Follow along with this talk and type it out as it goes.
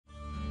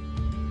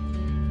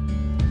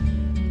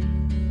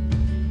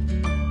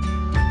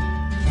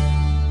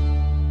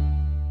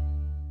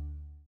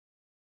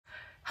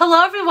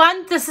Hello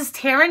everyone, this is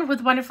Taryn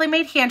with Wonderfully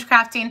Made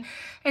Handcrafting,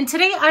 and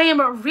today I am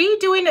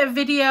redoing a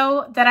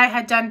video that I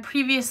had done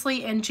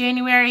previously in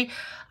January.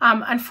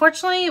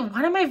 Unfortunately,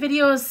 one of my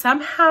videos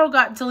somehow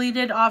got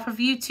deleted off of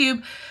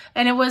YouTube,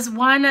 and it was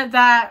one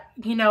that,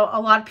 a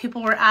lot of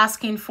people were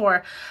asking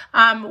for,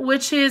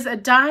 which is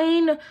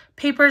dyeing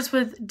papers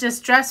with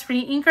distress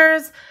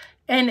reinkers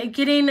and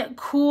getting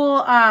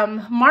cool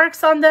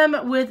marks on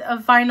them with a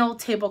vinyl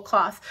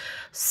tablecloth.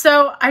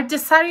 So I've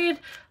decided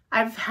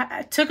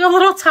took a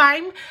little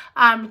time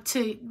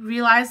to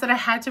realize that I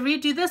had to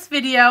redo this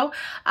video,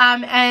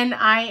 and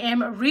I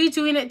am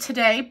redoing it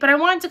today, but I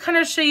wanted to kind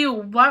of show you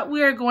what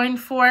we are going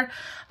for.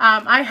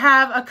 I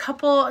have a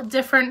couple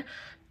different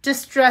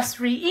distress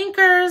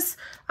reinkers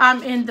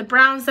in the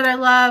browns that I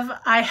love.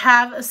 I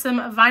have some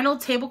vinyl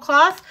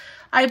tablecloth.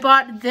 I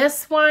bought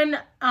this one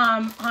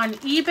on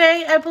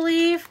eBay, I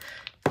believe,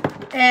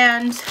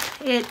 and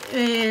it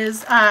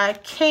is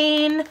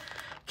Kane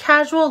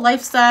Casual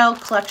Lifestyle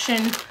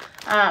Collection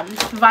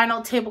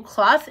vinyl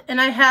tablecloth,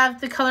 and I have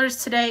the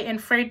colors today in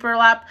Frayed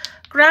Burlap,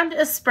 Ground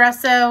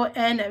Espresso,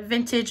 and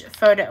Vintage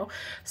Photo.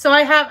 So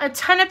I have a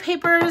ton of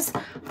papers.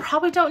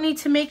 Probably don't need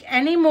to make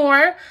any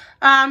more,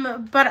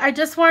 but I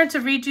just wanted to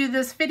redo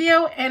this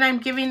video, and I'm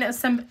giving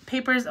some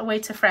papers away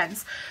to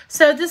friends.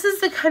 So this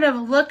is the kind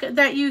of look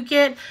that you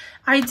get.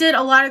 I did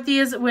a lot of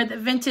these with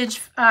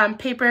vintage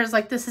papers,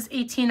 like this is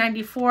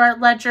 1894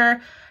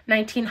 ledger,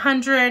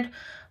 1900.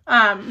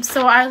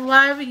 So I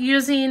love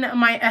using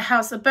my A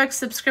House of Books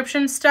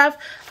subscription stuff,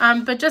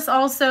 but just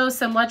also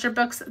some ledger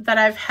books that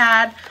I've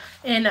had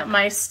in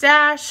my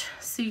stash,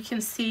 so you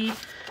can see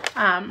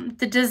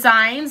the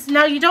designs.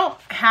 Now, you don't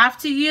have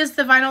to use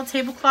the vinyl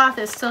tablecloth.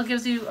 It still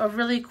gives you a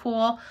really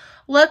cool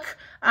look,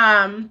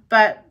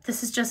 but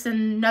this is just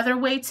another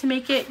way to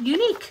make it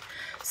unique.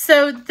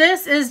 So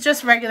this is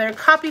just regular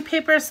copy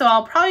paper, so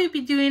I'll probably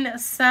be doing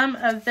some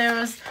of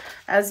those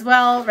as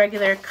well,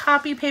 regular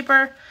copy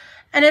paper.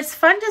 And it's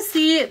fun to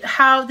see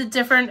how the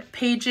different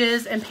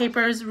pages and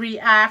papers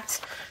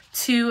react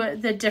to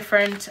the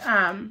different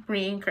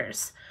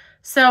reinkers.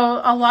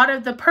 So a lot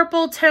of the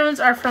purple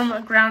tones are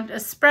from Ground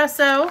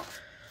Espresso.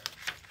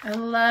 I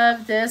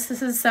love this.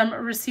 This is some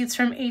receipts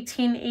from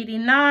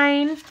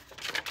 1889.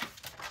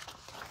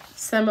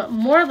 Some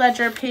more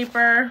ledger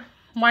paper.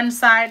 One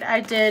side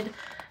I did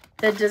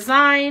the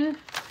design,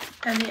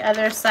 and the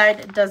other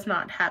side does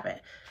not have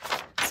it.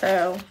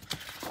 So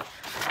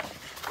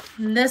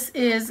this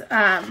is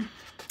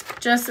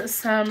just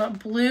some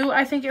blue.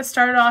 I think it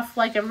started off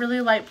like a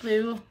really light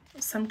blue,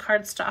 some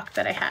cardstock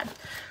that I had.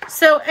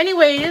 So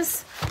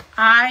anyways,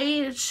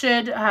 I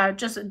should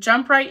just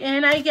jump right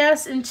in, I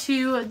guess,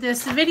 into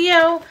this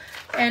video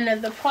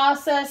and the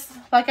process.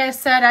 Like I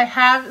said, I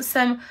have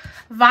some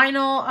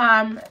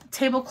vinyl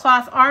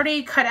tablecloth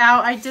already cut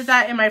out. I did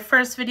that in my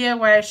first video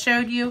where I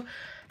showed you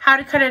how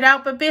to cut it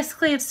out, but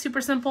basically it's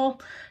super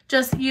simple.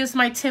 Just use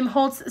my Tim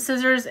Holtz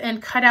scissors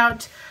and cut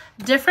out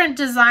different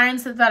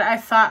designs that I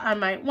thought I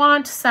might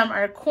want. Some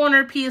are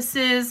corner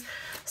pieces,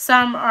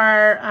 some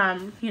are,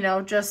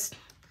 just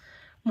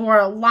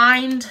more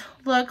lined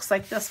looks,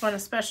 like this one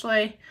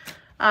especially.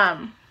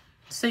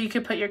 So you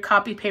could put your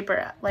copy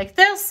paper like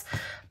this.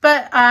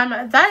 But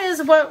that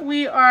is what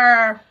we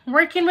are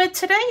working with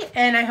today,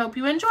 and I hope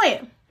you enjoy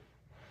it.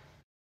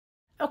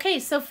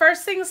 Okay, so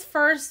first things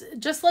first,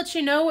 just let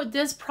you know,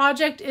 this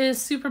project is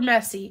super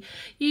messy.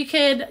 You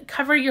could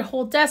cover your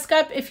whole desk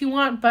up if you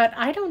want, but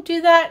I don't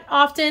do that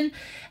often.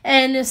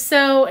 And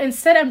so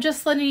instead, I'm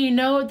just letting you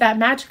know that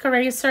magic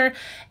eraser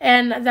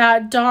and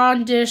that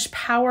Dawn Dish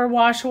Power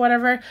Wash or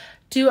whatever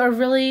do a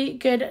really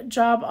good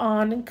job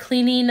on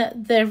cleaning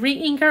the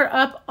reinker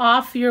up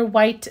off your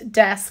white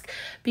desk,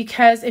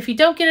 because if you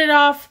don't get it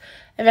off,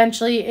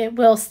 eventually it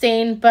will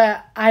stain.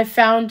 But I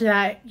found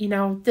that,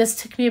 this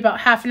took me about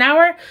half an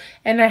hour,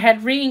 and I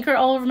had reinker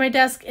all over my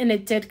desk, and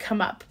it did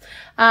come up.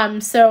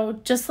 So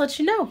just let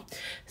you know.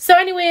 So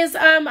anyways,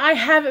 I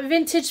have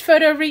Vintage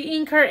Photo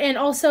reinker and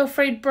also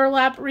Frayed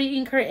Burlap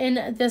reinker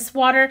in this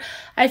water.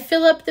 I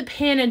fill up the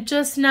pan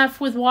just enough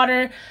with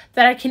water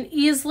that I can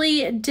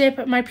easily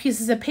dip my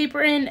pieces of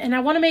paper in, and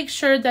I want to make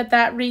sure that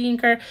that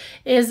reinker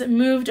is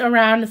moved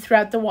around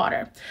throughout the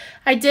water.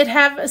 I did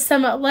have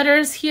some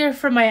letters here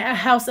for my A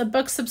House of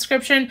Books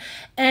subscription,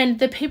 and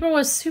the paper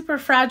was super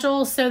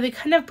fragile, so they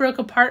kind of broke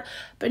apart,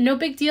 but no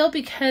big deal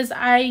because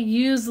I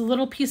use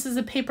little pieces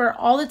of paper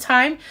all the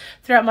time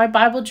throughout my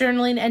Bible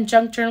journaling and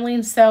junk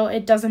journaling, so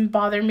it doesn't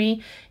bother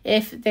me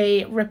if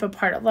they rip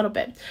apart a little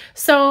bit.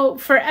 So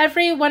for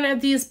every one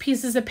of these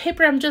pieces of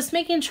paper, I'm just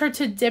making sure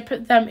to dip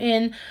them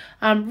in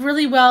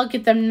really well,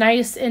 get them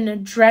nice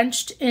and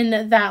drenched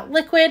in that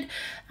liquid.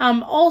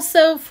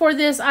 Also for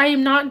this, I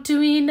am not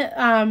doing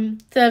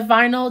the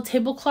vinyl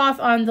tablecloth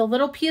on the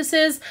little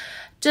pieces,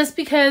 just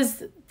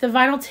because the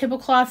vinyl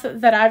tablecloth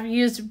that I've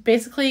used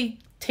basically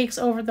takes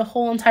over the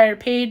whole entire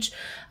page,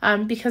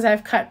 because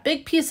I've cut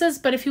big pieces.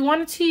 But if you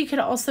wanted to, you could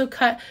also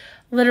cut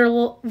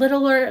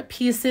littler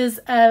pieces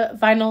of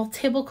vinyl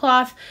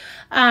tablecloth.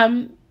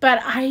 but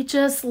I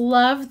just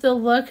love the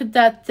look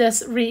that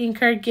this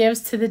re-inker gives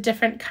to the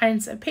different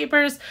kinds of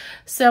papers.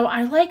 So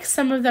I like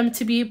some of them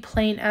to be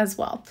plain as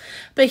well.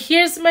 But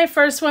here's my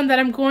first one that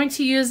I'm going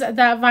to use that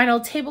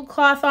vinyl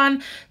tablecloth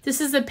on.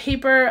 This is a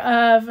paper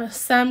of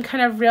some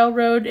kind of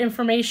railroad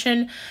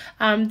information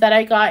that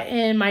I got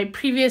in my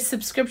previous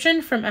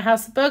subscription from A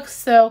House of Books.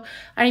 So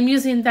I'm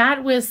using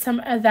that with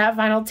some of that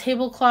vinyl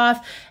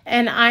tablecloth,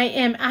 and I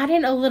am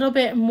adding a little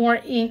bit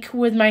more ink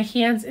with my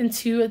hands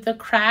into the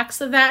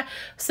cracks of that.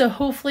 So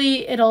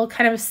hopefully it'll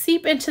kind of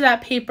seep into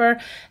that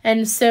paper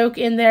and soak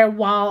in there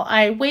while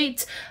I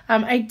wait.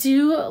 I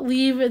do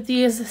leave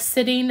these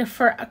sitting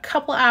for a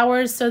couple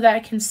hours so that I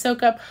can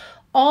soak up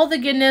all the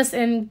goodness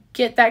and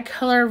get that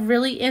color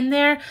really in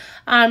there.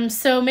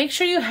 So make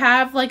sure you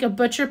have like a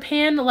butcher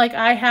pan like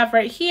I have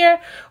right here,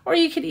 or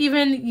you could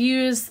even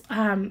use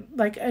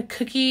like a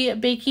cookie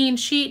baking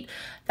sheet.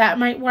 That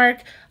might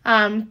work.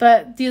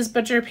 But these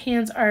butcher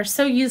pans are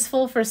so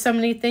useful for so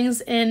many things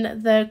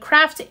in the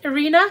craft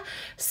arena,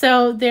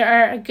 so they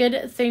are a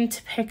good thing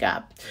to pick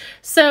up.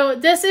 So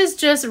this is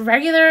just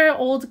regular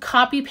old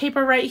copy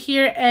paper right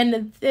here,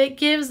 and it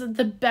gives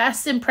the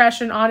best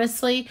impression,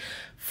 honestly,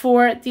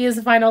 for these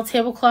vinyl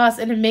tablecloths,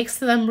 and it makes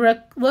them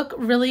look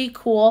really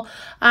cool.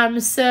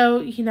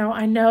 So, you know,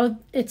 I know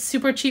it's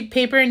super cheap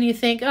paper and you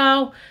think,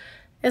 oh,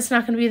 it's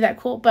not going to be that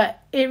cool, but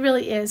it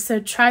really is.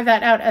 So try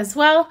that out as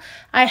well.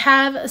 I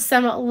have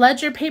some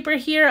ledger paper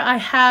here. I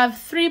have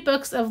 3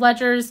 books of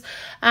ledgers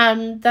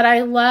that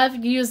I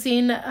love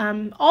using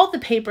all the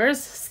papers.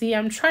 See,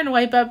 I'm trying to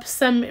wipe up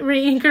some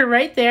re-inker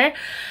right there.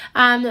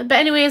 But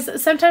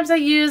anyways, sometimes I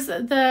use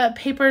the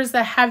papers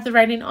that have the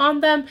writing on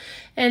them,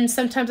 and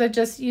sometimes I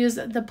just use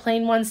the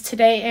plain ones.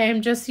 Today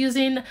I'm just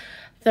using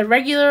the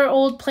regular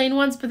old plain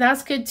ones, but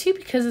that's good too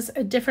because it's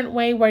a different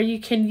way where you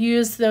can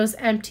use those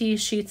empty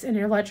sheets in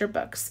your ledger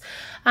books.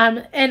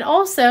 And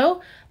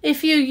also,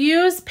 if you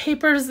use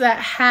papers that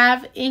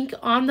have ink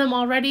on them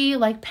already,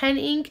 like pen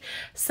ink,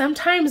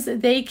 sometimes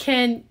they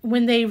can,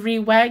 when they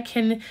re-wet,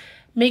 can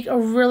make a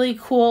really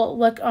cool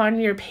look on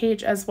your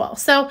page as well.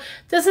 So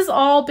this is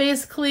all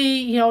basically,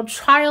 you know,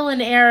 trial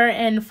and error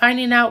and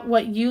finding out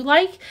what you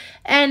like.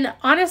 And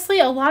honestly,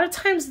 a lot of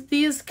times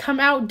these come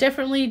out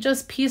differently,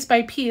 just piece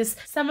by piece.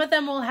 Some of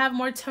them will have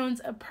more tones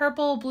of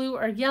purple, blue,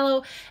 or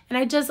yellow, and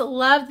I just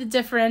love the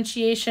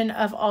differentiation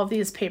of all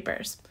these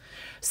papers.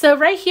 So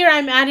right here,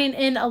 I'm adding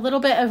in a little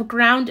bit of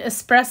ground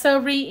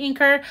espresso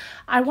re-inker.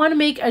 I want to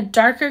make a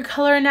darker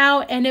color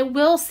now, and it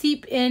will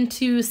seep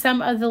into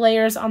some of the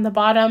layers on the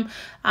bottom,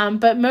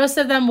 but most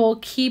of them will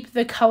keep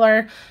the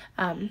color.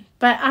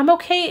 But I'm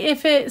okay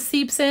if it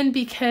seeps in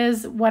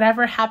because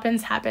whatever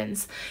happens,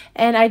 happens.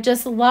 And I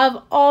just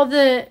love all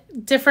the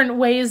different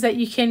ways that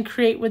you can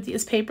create with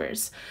these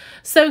papers.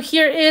 So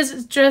here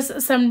is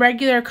just some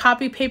regular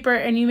copy paper,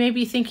 and you may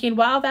be thinking,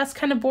 wow, that's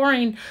kind of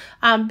boring,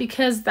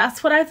 because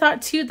that's what I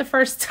thought too the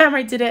first time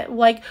I did it.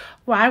 Like,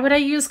 why would I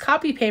use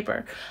copy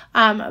paper?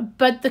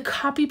 But the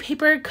copy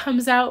paper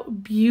comes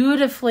out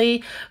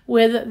beautifully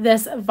with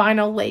this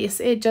vinyl lace.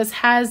 It just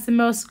has the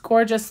most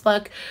gorgeous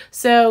look.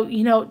 So,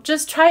 you know,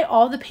 just try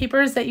all the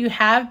papers that you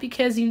have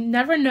because you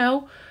never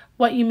know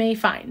what you may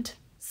find.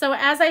 So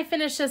as I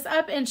finish this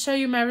up and show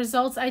you my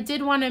results, I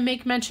did want to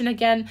make mention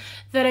again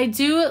that I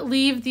do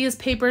leave these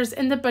papers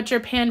in the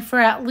butcher pan for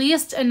at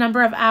least a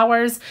number of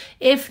hours,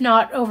 if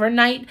not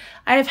overnight.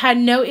 I have had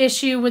no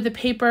issue with the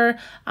paper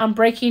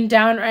breaking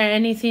down or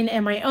anything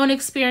in my own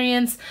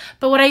experience.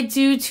 But what I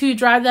do to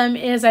dry them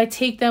is I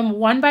take them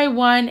one by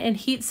one and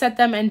heat set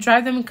them and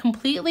dry them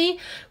completely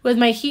with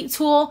my heat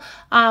tool,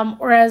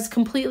 or as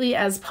completely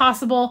as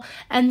possible.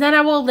 And then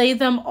I will lay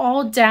them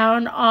all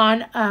down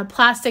on a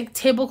plastic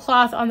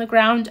tablecloth on the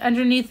ground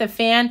underneath the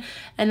fan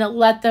and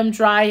let them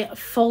dry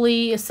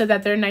fully so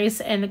that they're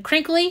nice and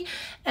crinkly.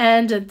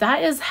 And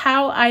that is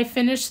how I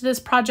finished this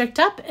project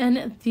up,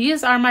 and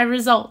these are my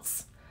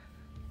results.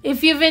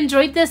 If you've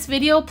enjoyed this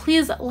video,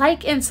 please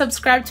like and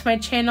subscribe to my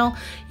channel.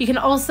 You can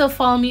also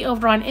follow me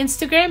over on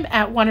Instagram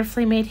at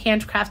Wonderfully Made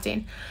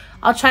Handcrafting.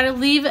 I'll try to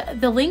leave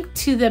the link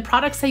to the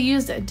products I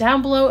used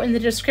down below in the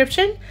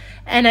description,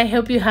 and I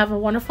hope you have a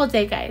wonderful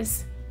day,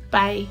 guys.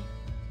 Bye.